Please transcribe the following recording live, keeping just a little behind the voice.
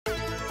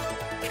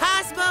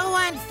Cozmo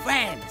and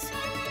Friends.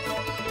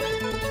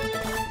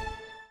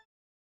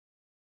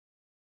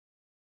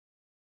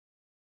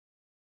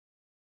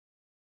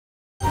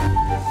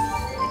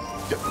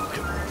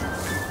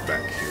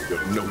 Back here.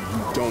 No,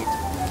 you don't.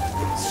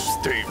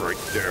 Stay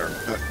right there.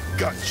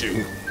 Got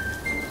you.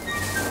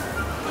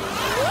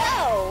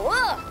 Whoa,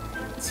 whoa.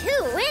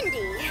 Too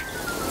windy.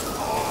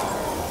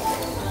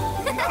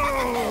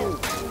 No!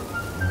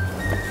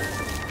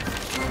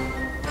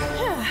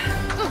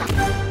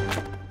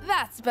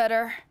 That's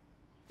better.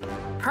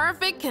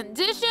 Perfect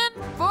condition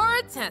for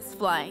a test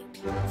flight.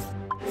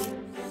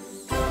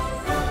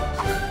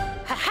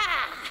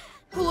 Ha-ha!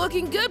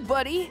 Looking good,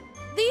 buddy.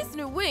 These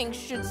new wings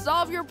should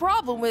solve your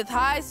problem with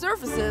high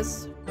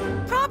surfaces.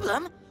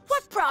 Problem?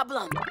 What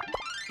problem?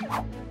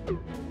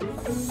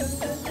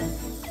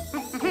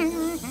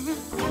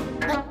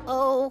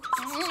 Uh-oh.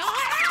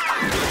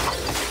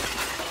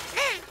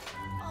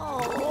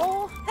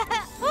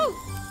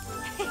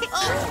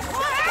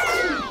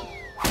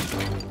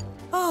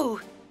 Oh,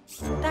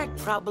 that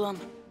problem.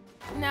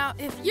 Now,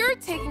 if you're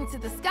taking to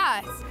the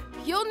skies,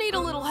 you'll need a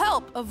little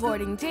help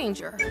avoiding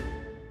danger.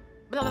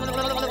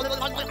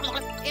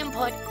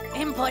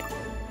 Input.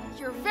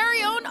 Your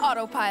very own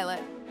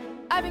autopilot.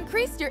 I've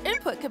increased your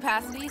input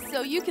capacity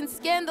so you can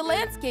scan the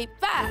landscape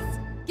fast.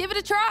 Give it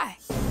a try.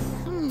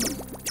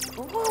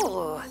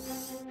 Oh.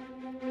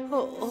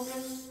 Oh.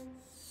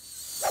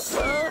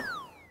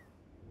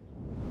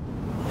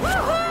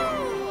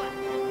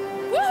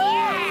 Woohoo!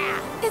 Yeah!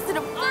 Is it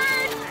a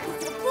bird?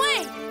 Is it a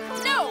plane?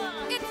 No,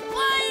 it's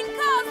flying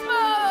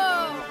Cosmo!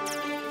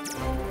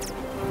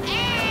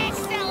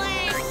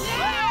 Excellent!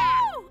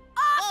 Woo!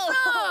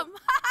 Awesome!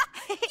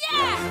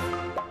 Yeah!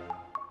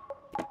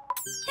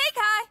 Hey,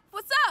 Kai,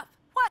 what's up?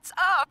 What's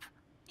up?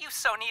 You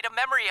so need a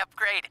memory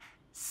upgrade.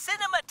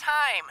 Cinema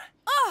time.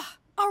 Ugh,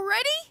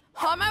 already?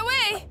 On my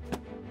way.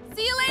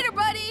 See you later,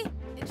 buddy.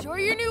 Enjoy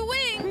your new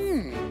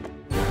wings.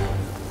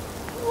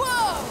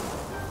 Whoa!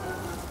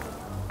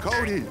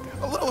 Cody,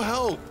 a little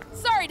help.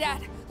 Sorry,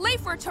 Dad. Late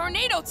for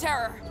tornado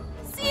terror.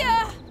 See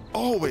ya.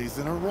 Always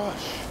in a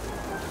rush.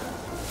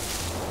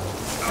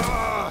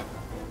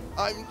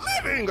 I'm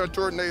living a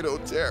tornado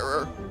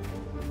terror.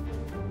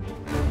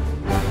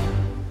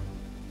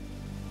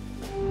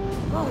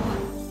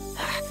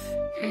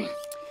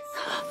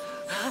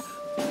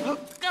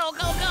 Go,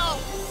 go, go!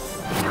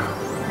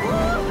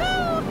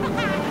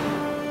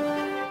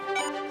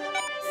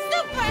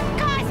 Super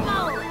Cosmo!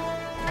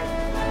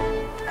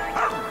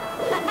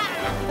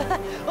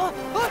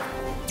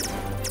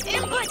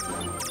 Input!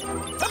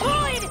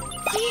 Avoid!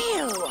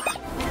 Phew!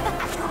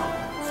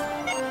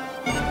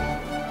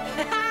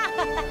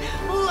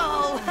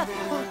 Low!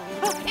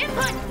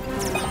 Input!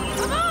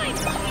 Avoid!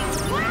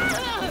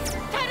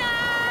 Ta-da!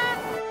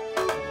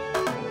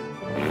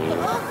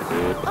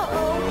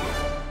 Uh-oh!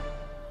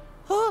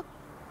 Huh?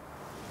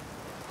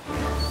 Oh,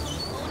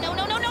 no,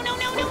 no, no, no, no,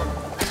 no, no!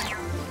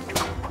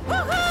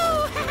 Woohoo!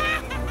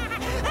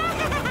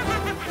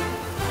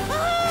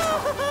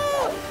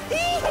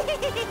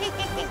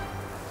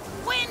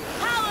 Wind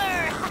power!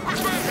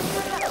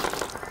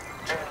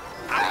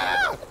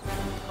 Ah!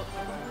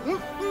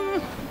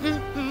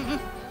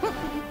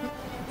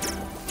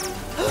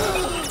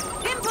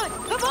 Input!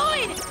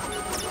 Avoid!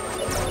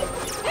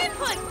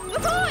 Input!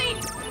 Avoid!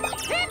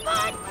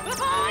 Input!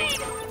 Avoid!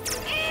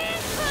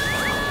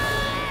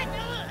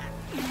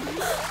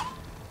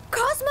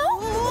 Cosmo?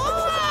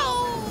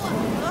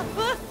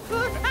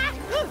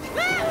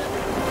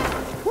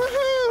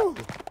 Woohoo!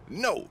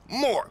 No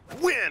more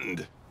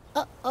wind.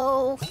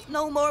 Uh-oh,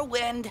 no more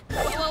wind.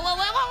 Whoa, whoa, whoa,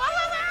 whoa, whoa,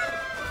 whoa, whoa.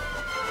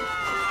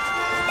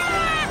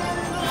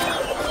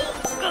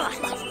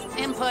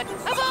 Input,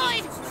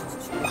 avoid!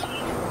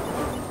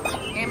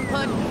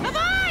 Input,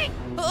 avoid!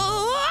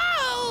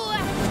 Whoa!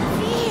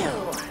 Phew!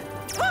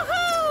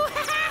 Woohoo!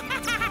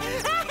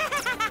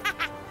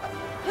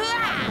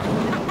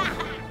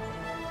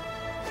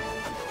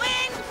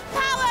 Wind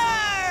power!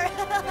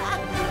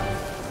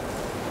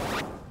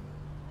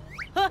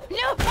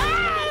 No!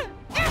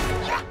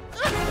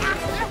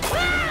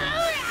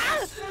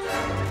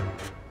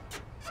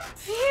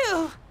 Phew!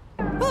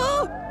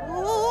 Oh!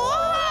 Whoa!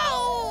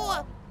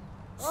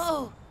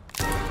 Oh!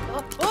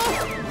 Oh! Oh!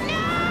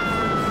 No!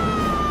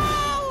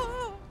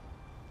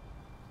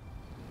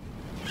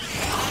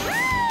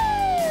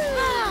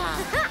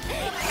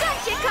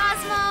 Gotcha,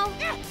 Cosmo!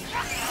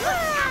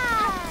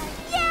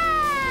 Yeah!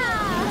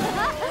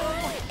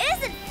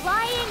 Isn't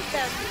flying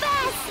the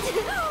best?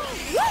 Woo!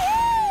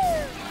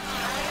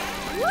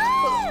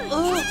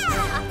 Yeah!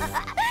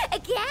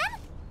 Again?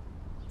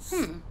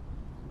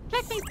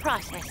 Let me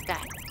process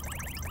that.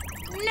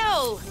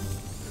 No!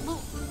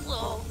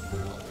 Oh.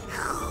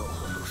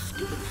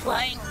 Stupid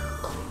flying.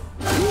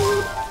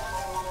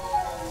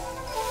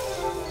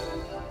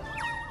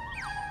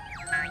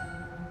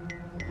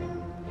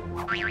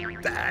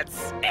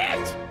 That's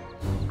it.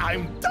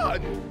 I'm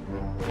done.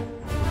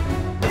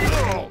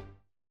 Ugh.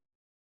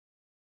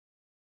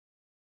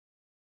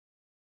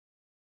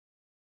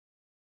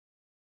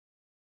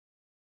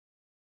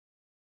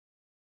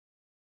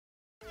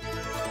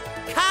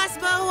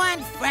 Cozmo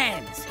and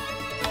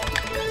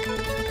Friends.